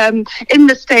literally in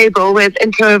the stable with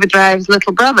Into Overdrive's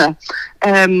little brother.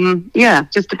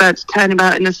 Just about to turn him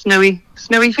out in a snowy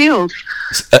field.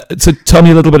 So tell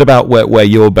me a little bit about where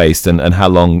you're based and how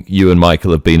long you and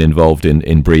Michael have been involved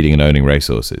in breeding and owning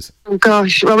racehorses. Oh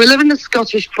gosh, well, we live in the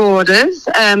Scottish borders,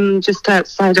 just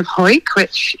outside of Hawick,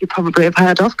 which you probably have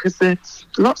heard of because there's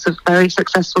lots of very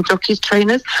successful jockeys,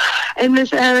 trainers in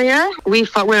this area.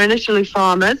 We're initially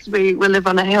farmers. We live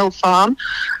on a hill farm,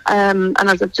 and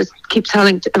as I just keep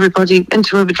telling to everybody,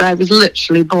 Into Overdrive was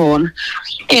literally born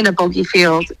in a boggy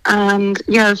field. And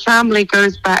the family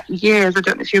goes back years. I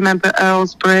don't know if you remember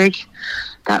Earlsbrig.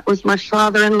 That was my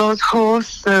father-in-law's horse,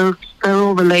 so they're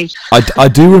all related. I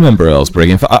do remember Earlsbrig.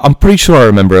 In fact, I'm pretty sure I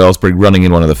remember Earlsbrig running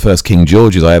in one of the first King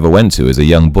Georges I ever went to as a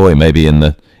young boy, maybe in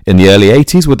the early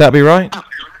 80s. Would that be right?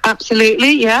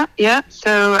 Absolutely, yeah.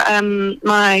 So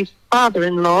my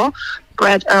father-in-law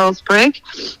bred Earlsbrig,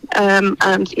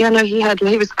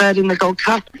 he was third in the Gold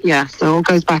Cup. Yeah, so it all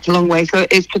goes back a long way. So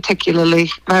it is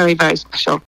particularly very, very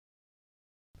special.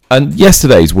 And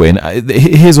yesterday's win,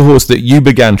 here's a horse that you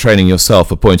began training yourself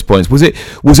for point to points. Was it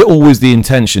always the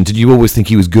intention? Did you always think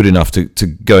he was good enough to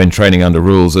go in training under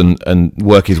rules and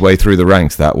work his way through the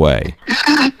ranks that way?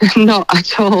 Not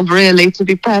at all, really, to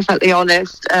be perfectly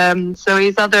honest. So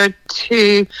his other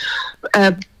two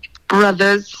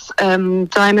brothers,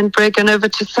 Diamond Brig and Over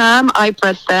to Sam, I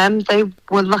bred them. They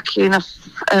were lucky enough,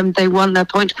 they won their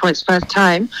point to points first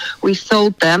time. We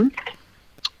sold them.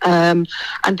 And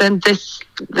then this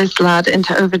lad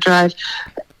into Overdrive,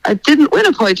 I didn't win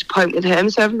a point to point with him,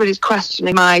 so everybody's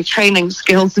questioning my training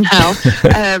skills now.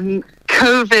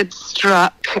 COVID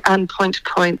struck and point to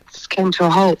points came to a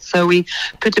halt, so we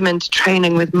put him into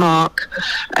training with Mark.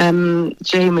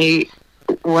 Jamie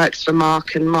works for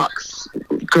Mark, and Mark's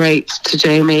great to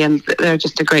Jamie, and they're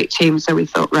just a great team, so we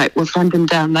thought, right, we'll send him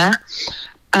down there.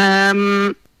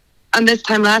 And this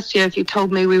time last year, if you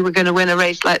told me we were going to win a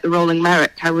race like the Rolling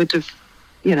Merrick, I would have,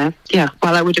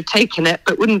 I would have taken it,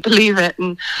 but wouldn't believe it.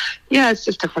 And yeah, it's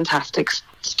just a fantastic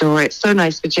story. It's so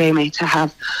nice for Jamie to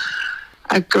have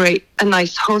a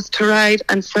nice horse to ride,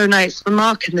 and so nice for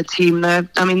Mark and the team.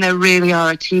 They really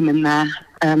are a team in there.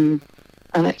 And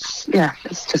it's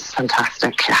just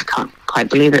fantastic. I can't quite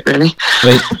believe it, really. I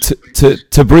mean,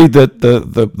 to breed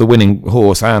the winning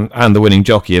horse and the winning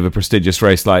jockey of a prestigious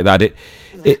race like that,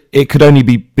 it could only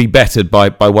be bettered by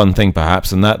one thing,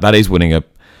 perhaps, and that is winning a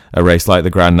race like the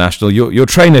Grand National. Your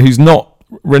trainer, who's not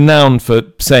renowned for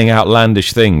saying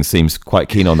outlandish things, seems quite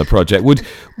keen on the project.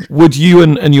 Would you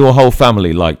and your whole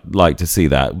family like to see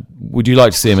that? Would you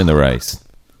like to see him in the race?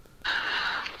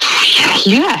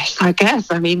 Yes, I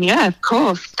guess. I mean, yeah, of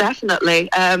course, definitely.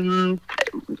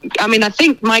 I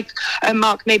think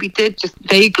Mark maybe did just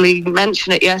vaguely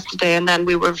mention it yesterday, and then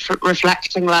we were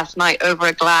reflecting last night over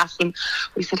a glass, and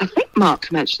we said, I think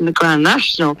Mark mentioned the Grand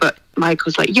National, but Mike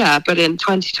was like, yeah, but in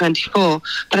 2024.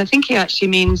 But I think he actually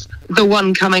means the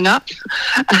one coming up.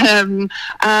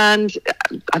 And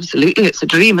absolutely, it's a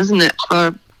dream, isn't it,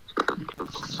 for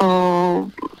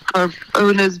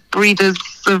owners, breeders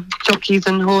of jockeys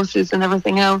and horses and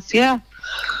everything else. Yeah,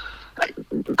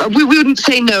 we wouldn't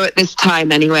say no at this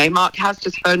time anyway. Mark has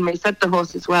just phoned me, said the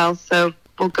horse is well, so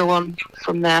we'll go on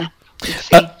from there.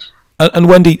 And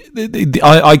Wendy,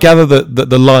 I gather that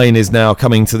the line is now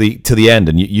coming to the end,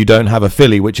 and you don't have a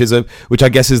filly, which I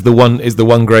guess is the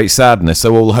one great sadness.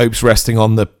 So all hopes resting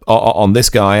on this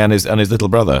guy and his little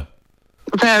brother.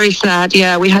 Very sad.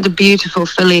 Yeah, we had a beautiful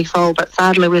filly foal, but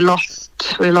sadly we lost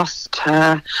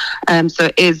her. So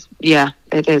it is. Yeah,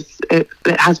 it is. It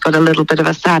has got a little bit of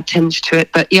a sad tinge to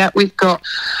it. But yeah, we've got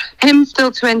him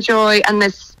still to enjoy, and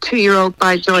this 2-year-old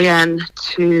by Joyanne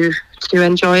to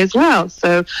enjoy as well.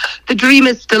 So the dream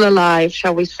is still alive,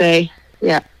 shall we say?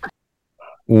 Yeah.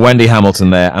 Wendy Hamilton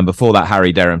there, and before that,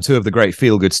 Harry Derham. Two of the great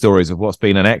feel-good stories of what's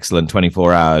been an excellent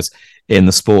 24 hours in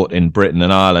the sport in Britain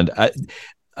and Ireland.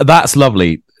 That's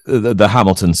lovely, the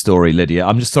Hamilton story, Lydia.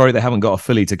 I'm just sorry they haven't got a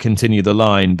filly to continue the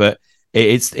line, but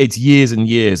it's years and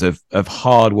years of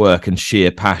hard work and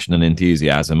sheer passion and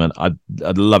enthusiasm, and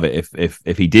I'd love it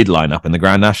if he did line up in the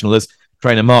Grand National, as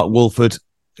trainer Mark Wolford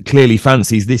clearly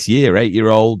fancies this year.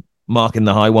 8-year-old Mark in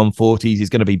the high 140s. He's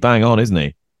going to be bang on, isn't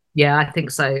he? Yeah, I think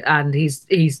so. And he's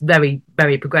very,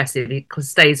 very progressive. He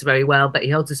stays very well, but he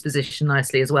holds his position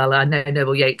nicely as well. I know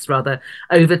Noble Yates rather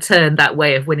overturned that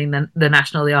way of winning the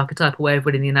National, the archetypal way of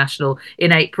winning the National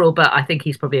in April, but I think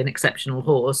he's probably an exceptional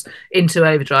horse. Into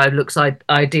Overdrive looks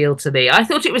ideal to me. I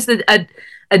thought it was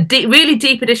really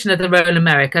deep edition of the Roland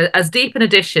Merrick, as deep an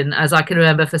edition as I can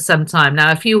remember for some time.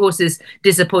 Now, a few horses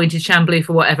disappointed. Chambly,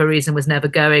 for whatever reason, was never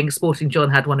going. Sporting John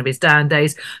had one of his down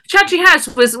days. Chantry House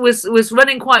was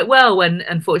running quite well when,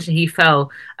 unfortunately, he fell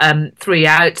 3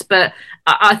 out. But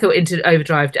I thought Into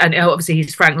Overdrive, and obviously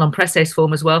he's Frank Lompresse's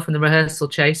form as well from the rehearsal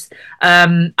chase.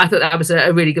 I thought that was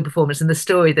a really good performance, and the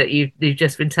story that you've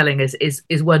just been telling is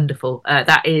wonderful.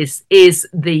 That is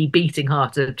the beating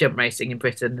heart of jump racing in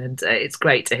Britain, and it's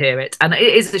great to hear it. And it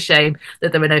is a shame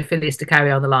that there are no fillies to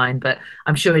carry on the line, but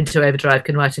I'm sure Into Overdrive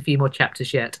can write a few more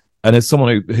chapters yet. And as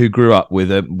someone who grew up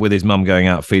with his mum going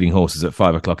out feeding horses at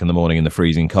 5 o'clock in the morning in the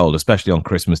freezing cold, especially on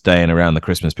Christmas Day and around the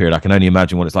Christmas period, I can only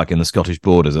imagine what it's like in the Scottish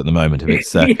borders at the moment. If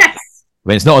it's, yes. I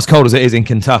mean, it's not as cold as it is in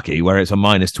Kentucky, where it's a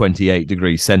minus 28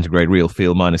 degrees centigrade, real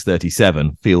feel minus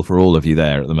 37. Feel for all of you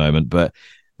there at the moment, but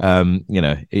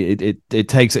it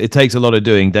takes a lot of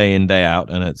doing day in, day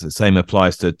out, and it's the same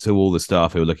applies to all the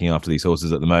staff who are looking after these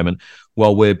horses at the moment,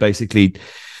 while we're basically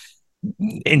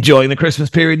enjoying the Christmas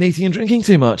period and eating and drinking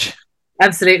too much.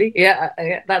 Absolutely, yeah.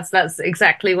 That's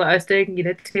exactly what I was doing.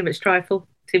 Too much trifle,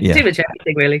 too much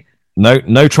everything, really.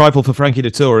 No trifle for Frankie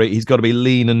Dettori. He's got to be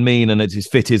lean and mean and at his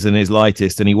fittest and his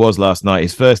lightest, and he was last night.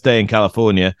 His first day in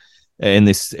California in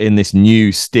this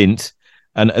new stint,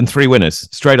 and 3 winners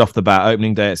straight off the bat.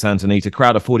 Opening day at Santa Anita,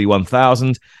 crowd of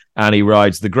 41,000, and he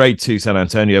rides the Grade 2 San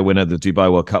Antonio winner, the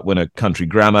Dubai World Cup winner, Country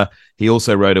Grammar. He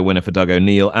also rode a winner for Doug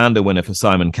O'Neill and a winner for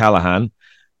Simon Callahan,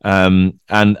 and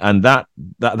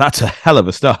that's a hell of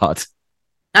a start.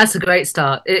 That's a great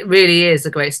start. It really is a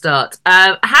great start.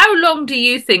 How long do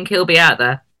you think he'll be out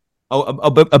there? Oh,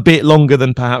 a bit longer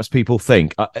than perhaps people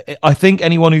think. I think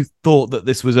anyone who thought that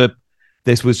this was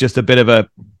just a bit of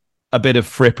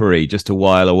frippery just to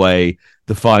while away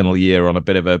the final year on a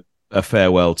bit of a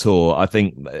farewell tour, I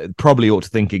think probably ought to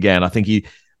think again. I think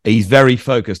he's very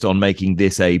focused on making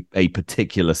this a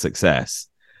particular success.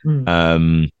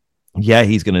 Yeah,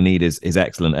 he's going to need his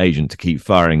excellent agent to keep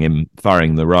firing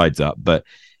the rides up, but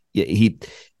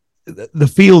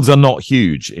the fields are not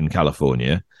huge in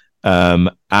California,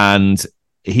 and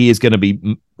he is going to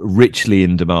be richly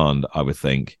in demand, I would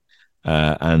think.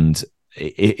 And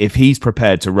if he's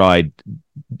prepared to ride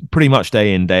pretty much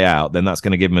day in, day out, then that's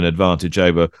going to give him an advantage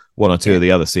over one or two of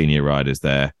the other senior riders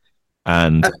there.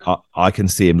 And I can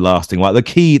see him lasting. Well, the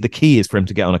key is for him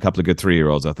to get on a couple of good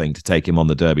 3-year-olds, I think, to take him on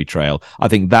the Derby trail. I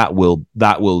think that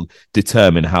will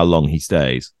determine how long he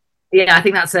stays. Yeah, I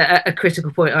think that's a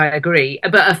critical point. I agree.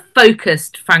 But a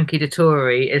focused Frankie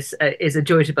Dettori is a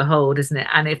joy to behold, isn't it?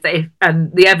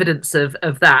 And the evidence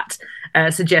of that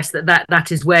suggests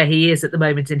that is where he is at the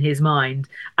moment in his mind,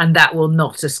 and that will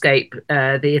not escape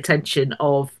the attention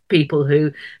of people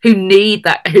who need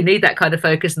that kind of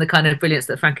focus and the kind of brilliance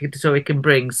that Frankie Dettori can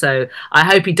bring. So I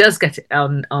hope he does get it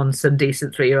on some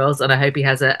decent 3-year-olds, and I hope he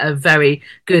has a very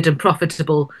good and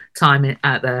profitable time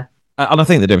out there. And I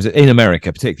think the difference in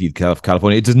America, particularly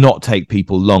California, it does not take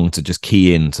people long to just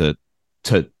key in to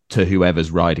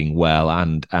whoever's riding well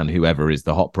and whoever is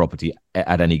the hot property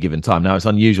at any given time. Now, it's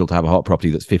unusual to have a hot property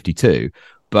that's 52,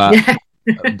 but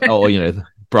or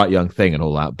bright young thing and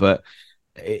all that. But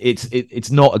it's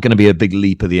not going to be a big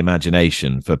leap of the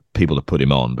imagination for people to put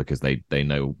him on because they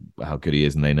know how good he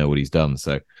is and they know what he's done.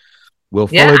 So we'll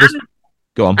follow this.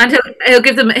 Go on. And he'll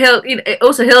give them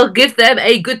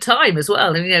a good time as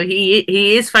well. And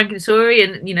he is Frankie Dettori,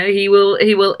 and he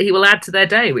will add to their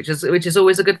day, which is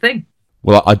always a good thing.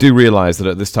 Well, I do realise that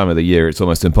at this time of the year, it's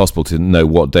almost impossible to know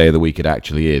what day of the week it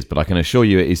actually is. But I can assure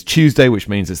you it is Tuesday, which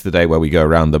means it's the day where we go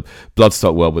around the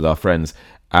bloodstock world with our friends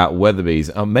at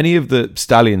Weatherby's. Many of the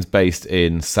stallions based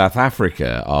in South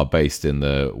Africa are based in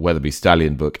the Weatherby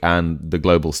Stallion book and the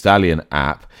Global Stallion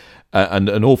app. And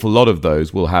an awful lot of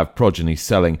those will have progeny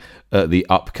selling at the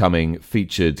upcoming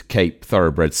featured Cape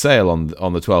Thoroughbred sale on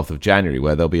the 12th of January,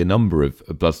 where there'll be a number of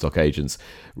bloodstock agents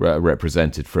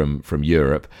represented from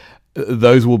Europe.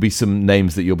 Those will be some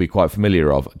names that you'll be quite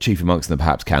familiar of. Chief amongst them,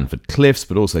 perhaps Canford Cliffs,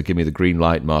 but also Give Me the Green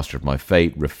Light, Master of My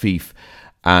Fate, Rafif,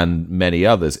 and many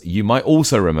others. You might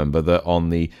also remember that on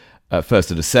the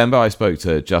 1st of December, I spoke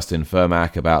to Justin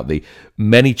Fermack about the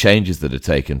many changes that had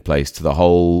taken place to the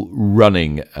whole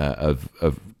running of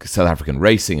South African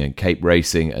racing and Cape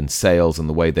racing and sales and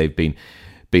the way they've been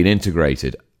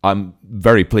integrated. I'm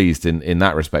very pleased in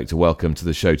that respect to welcome to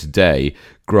the show today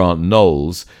Grant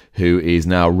Knowles, who is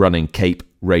now running Cape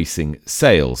Racing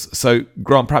Sales. So,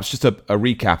 Grant, perhaps just a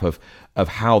recap of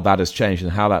how that has changed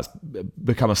and how that's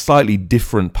become a slightly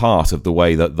different part of the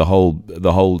way that the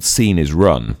whole scene is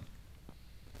run.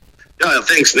 Yeah,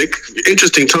 thanks, Nick.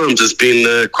 Interesting times. It's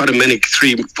been quite a manic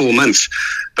 3-4 months.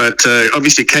 But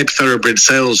obviously Cape Thoroughbred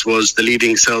Sales was the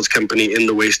leading sales company in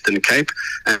the Western Cape.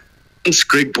 And since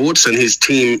Greg Bortz and his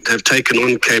team have taken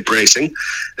on Cape Racing,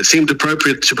 it seemed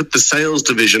appropriate to put the sales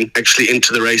division actually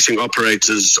into the racing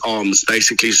operators' arms,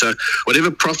 basically. So whatever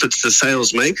profits the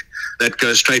sales make, that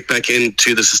goes straight back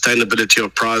into the sustainability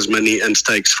of prize money and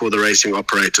stakes for the racing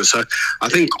operator. So I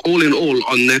think all in all,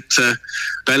 on that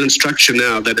balanced structure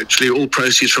now, that actually all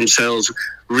proceeds from sales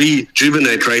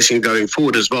rejuvenate racing going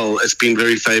forward as well, has been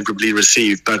very favourably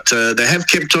received. But they have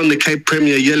kept on the Cape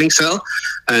Premier yearling sale,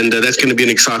 and that's going to be an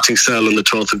exciting sale on the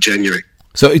 12th of January.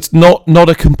 So it's not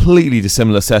a completely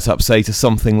dissimilar setup, say, to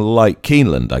something like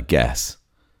Keeneland, I guess.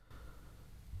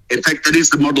 In fact, that is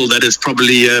the model that has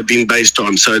probably been based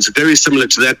on. So it's very similar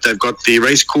to that. They've got the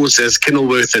race course as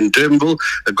Kenilworth and Durbanville.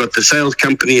 They've got the sales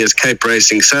company as Cape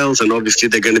Racing Sales. And obviously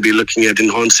they're going to be looking at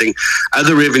enhancing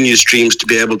other revenue streams to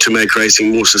be able to make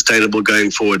racing more sustainable going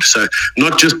forward. So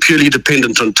not just purely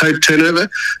dependent on tote turnover,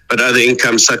 but other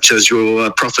income such as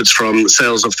your profits from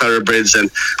sales of thoroughbreds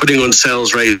and putting on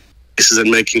sales races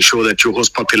and making sure that your horse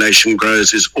population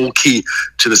grows is all key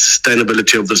to the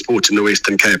sustainability of the sport in the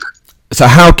Western Cape. So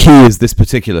how key is this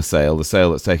particular sale, the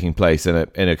sale that's taking place in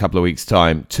a couple of weeks'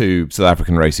 time, to South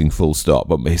African racing full stop?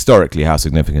 But historically, how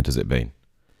significant has it been?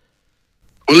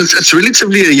 Well, it's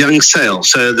relatively a young sale.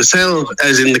 So the sale,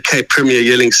 as in the Cape Premier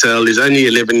Yearling sale, is only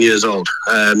 11 years old.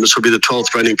 This will be the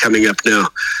 12th running coming up now.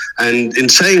 And in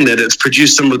saying that, it's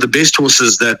produced some of the best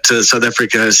horses that South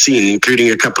Africa has seen, including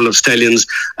a couple of stallions,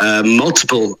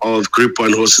 multiple of Group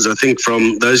 1 horses. I think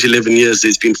from those 11 years,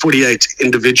 there's been 48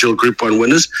 individual Group 1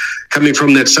 winners coming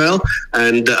from that sale.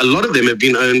 And a lot of them have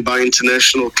been owned by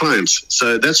international clients.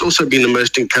 So that's also been the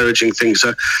most encouraging thing.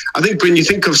 So I think when you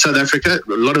think of South Africa,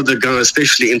 a lot of the guys,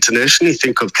 especially internationally,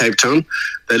 think of Cape Town.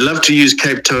 They love to use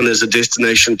Cape Town as a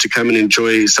destination to come and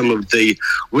enjoy some of the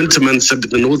winter months of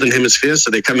the Northern Hemisphere.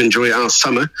 So they come enjoy our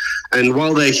summer. And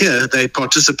while they're here, they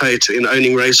participate in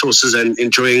owning racehorses and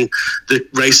enjoying the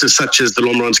races such as the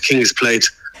Lomrance King's Plate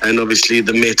and obviously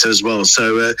the Met as well.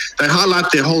 So they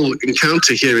highlight their whole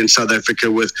encounter here in South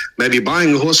Africa with maybe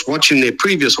buying a horse, watching their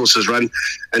previous horses run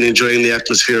and enjoying the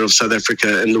atmosphere of South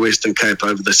Africa and the Western Cape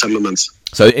over the summer months.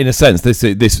 So in a sense,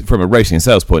 this from a racing and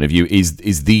sales point of view is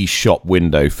the shop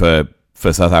window for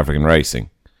South African racing.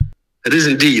 It is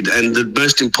indeed. And the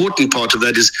most important part of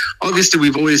that is obviously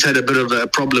we've always had a bit of a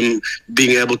problem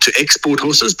being able to export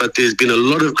horses, but there's been a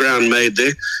lot of ground made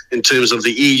there in terms of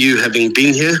the EU having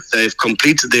been here. They've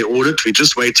completed their audit. We're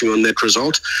just waiting on that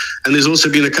result. And there's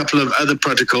also been a couple of other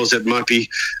protocols that might be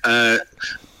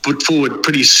put forward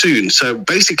pretty soon. So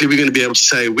basically we're going to be able to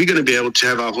say we're going to be able to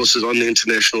have our horses on the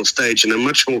international stage in a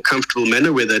much more comfortable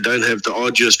manner where they don't have the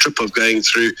arduous trip of going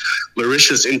through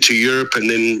Mauritius into Europe and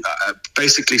then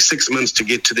basically 6 months to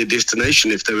get to their destination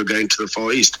if they were going to the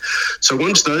Far East. So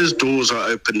once those doors are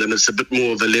open, then it's a bit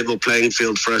more of a level playing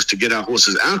field for us to get our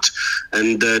horses out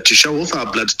and to show off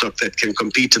our bloodstock that can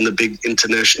compete in the big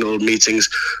international meetings.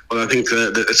 Well, I think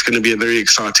that it's going to be a very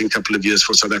exciting couple of years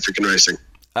for South African racing.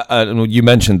 And you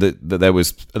mentioned that there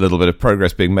was a little bit of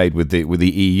progress being made with the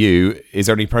EU. Is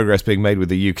there any progress being made with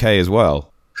the UK as well?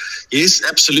 Yes,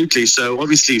 absolutely. So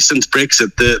obviously since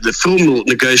Brexit, the formal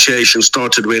negotiation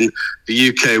started when the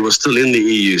UK was still in the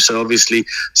EU. So obviously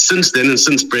since then and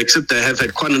since Brexit, they have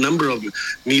had quite a number of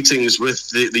meetings with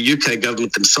the UK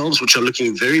government themselves, which are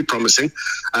looking very promising.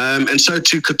 And so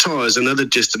too Qatar is another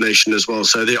destination as well.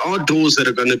 So there are doors that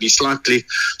are going to be slightly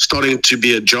starting to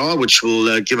be ajar, which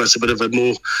will give us a bit of a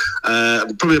more,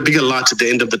 probably a bigger light at the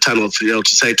end of the tunnel to be able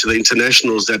to say to the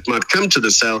internationals that might come to the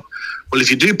sale, well, if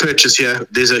you do purchase here,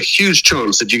 there's a huge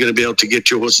chance that you're going to be able to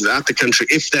get your horses out the country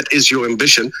if that is your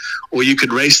ambition, or you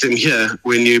could race them here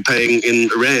when you're paying in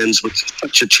rands, which is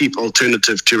such a cheap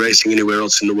alternative to racing anywhere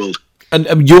else in the world. And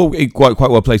you're quite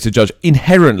well placed to judge.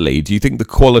 Inherently, do you think the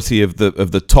quality of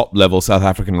the top level South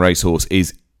African racehorse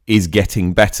is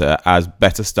getting better as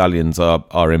better stallions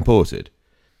are imported?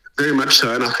 Very much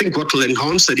so. And I think what will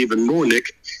enhance that even more, Nick,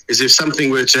 is if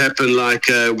something were to happen like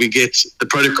we get the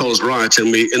protocols right and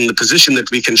we're in the position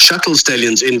that we can shuttle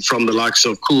stallions in from the likes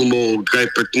of Coolmore, Great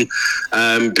Britain,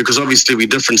 because obviously we're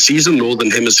different season,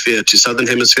 Northern Hemisphere to Southern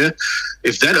Hemisphere.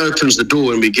 If that opens the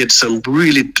door and we get some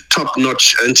really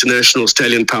top-notch international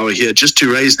stallion power here just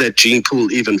to raise that gene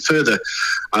pool even further,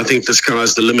 I think the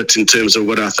sky's the limit in terms of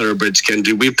what our thoroughbreds can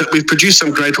do. We've produced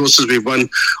some great horses. We've won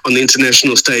on the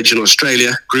international stage in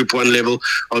Australia, Group 1 level.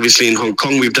 Obviously in Hong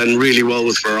Kong, we've done really well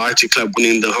with Variety Club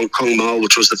winning the Hong Kong Mile,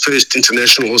 which was the first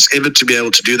international horse ever to be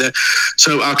able to do that.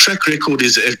 So our track record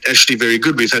is actually very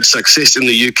good. We've had success in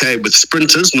the UK with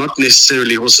sprinters, not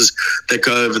necessarily horses that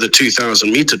go over the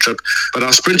 2,000 metre trip, but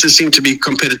our sprinters seem to be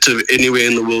competitive anywhere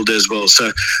in the world as well.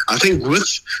 So I think with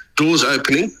doors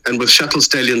opening and with shuttle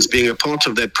stallions being a part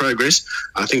of that progress,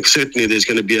 I think certainly there's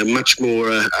going to be a much more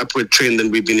upward trend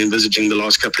than we've been envisaging the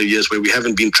last couple of years, where we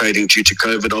haven't been trading due to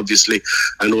COVID, obviously,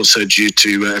 and also due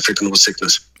to African horse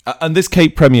sickness. And this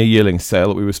Cape Premier Yearling sale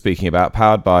that we were speaking about,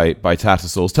 powered by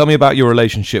Tattersalls, tell me about your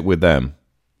relationship with them.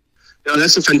 Yeah,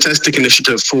 that's a fantastic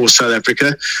initiative for South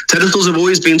Africa. Tattersalls have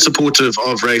always been supportive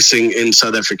of racing in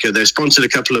South Africa. They've sponsored a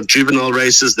couple of juvenile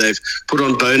races. They've put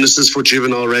on bonuses for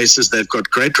juvenile races. They've got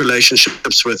great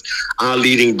relationships with our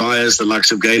leading buyers, the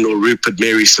likes of Gaynor Rupert,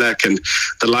 Mary Slack, and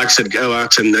the likes that go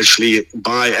out and actually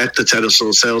buy at the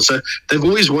Tattersalls sale. So they've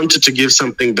always wanted to give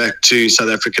something back to South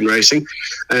African racing.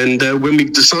 And when we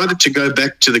decided to go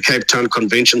back to the Cape Town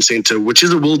Convention Centre, which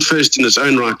is a world first in its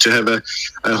own right to have a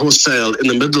horse sale in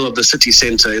the middle of the city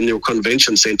centre, in your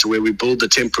convention centre, where we build the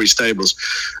temporary stables.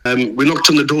 We knocked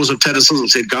on the doors of Tattersalls and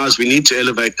said, guys, we need to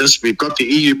elevate this. We've got the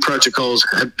EU protocols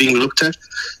being looked at.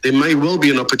 There may well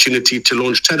be an opportunity to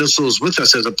launch Tattersalls with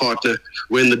us as a partner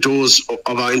when the doors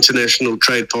of our international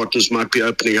trade partners might be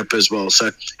opening up as well. So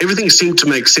everything seemed to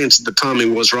make sense. The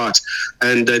timing was right.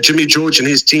 And Jimmy George and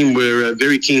his team were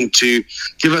very keen to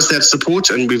give us that support,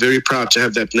 and we're very proud to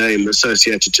have that name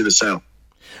associated to the sale.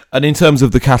 And in terms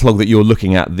of the catalogue that you're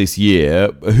looking at this year,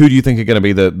 who do you think are going to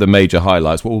be the major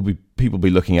highlights? What will people be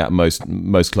looking at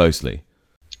most closely?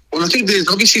 Well, I think there's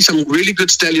obviously some really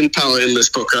good stallion power in this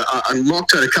book. I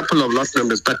marked out a couple of lot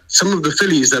numbers, but some of the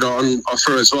fillies that are on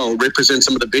offer as well represent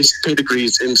some of the best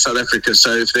pedigrees in South Africa.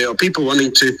 So if there are people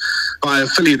wanting to buy a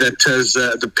filly that has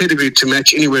the pedigree to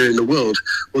match anywhere in the world,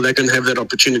 well, they can have that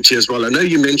opportunity as well. I know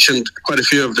you mentioned quite a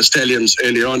few of the stallions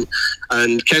earlier on,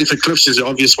 and Canford Cliffs is the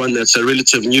obvious one that's a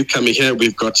relative newcomer here.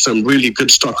 We've got some really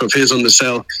good stock of his on the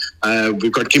sale.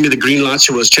 We've got Gimme the Green Lights,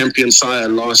 who was champion sire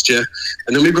last year.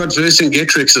 And then we've got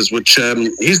Vercingetorix, which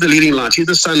he's the leading light. He's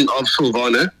the son of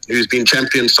Silvano, who's been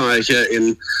champion sire here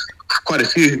in quite a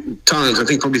few times. I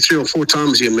think probably 3 or 4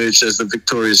 times he emerged as the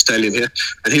victorious stallion here.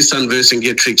 And his son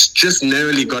Vercingetorix just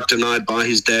narrowly got denied by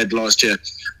his dad last year.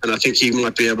 And I think he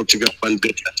might be able to go one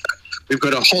bit. We've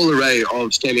got a whole array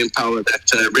of stallion power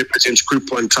that represents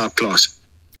Group 1 type class.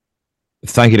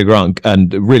 Thank you to Grant.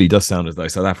 And it really does sound as though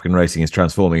South African racing is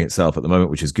transforming itself at the moment,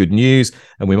 which is good news.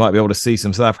 And we might be able to see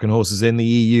some South African horses in the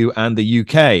EU and the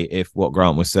UK if what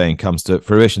Grant was saying comes to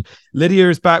fruition. Lydia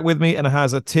is back with me and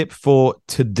has a tip for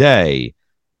today.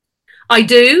 I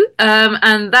do,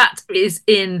 and that is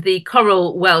in the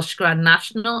Coral Welsh Grand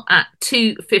National at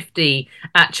 2:50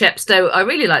 at Chepstow. I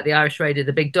really like the Irish Raider,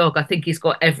 the big dog. I think he's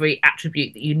got every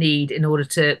attribute that you need in order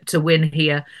to win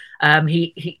here.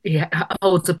 He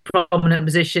holds a prominent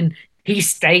position. He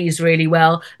stays really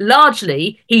well.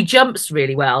 Largely, he jumps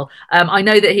really well. I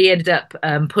know that he ended up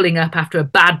pulling up after a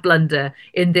bad blunder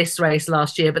in this race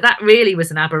last year, but that really was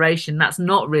an aberration. That's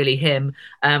not really him.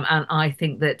 And I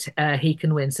think that he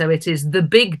can win. So it is the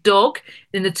big dog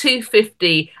in the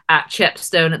 2:50 at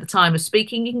Chepstow. And at the time of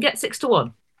speaking, you can get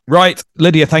 6-1. Right,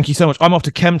 Lydia, thank you so much. I'm off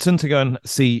to Kempton to go and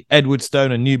see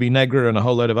Edwardstone and Newbie Negra and a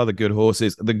whole load of other good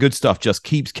horses. The good stuff just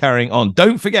keeps carrying on.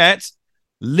 Don't forget,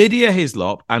 Lydia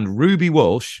Hislop and Ruby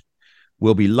Walsh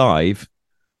will be live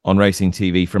on Racing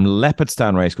TV from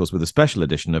Leopardstown Racecourse with a special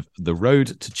edition of The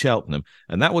Road to Cheltenham.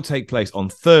 And that will take place on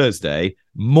Thursday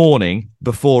morning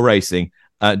before racing.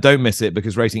 Don't miss it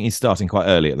because racing is starting quite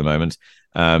early at the moment.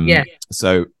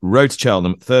 So Road to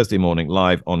Cheltenham, Thursday morning,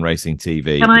 live on Racing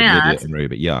TV. Can I add? Lydia and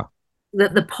Ruby. Yeah.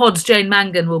 The Pod's Jane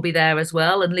Mangan will be there as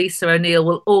well, and Lisa O'Neill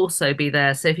will also be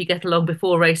there. So if you get along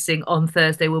before racing on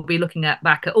Thursday, we'll be looking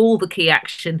back at all the key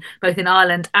action, both in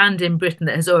Ireland and in Britain,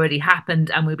 that has already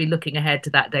happened, and we'll be looking ahead to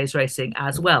that day's racing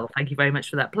as well. Thank you very much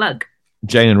for that plug.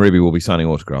 Jane and Ruby will be signing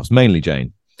autographs, mainly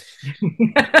Jane.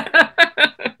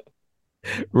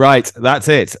 Right, that's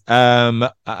it.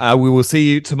 We will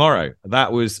see you tomorrow.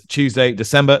 That was Tuesday,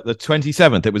 December the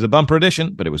 27th. It was a bumper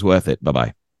edition, but it was worth it.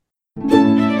 Bye-bye.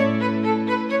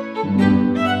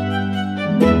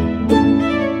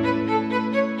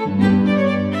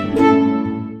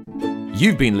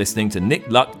 You've been listening to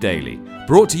Nick Luck Daily,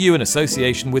 brought to you in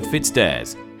association with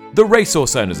FitzDares, the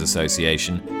Racehorse Owners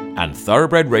Association, and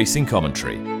Thoroughbred Racing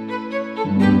Commentary.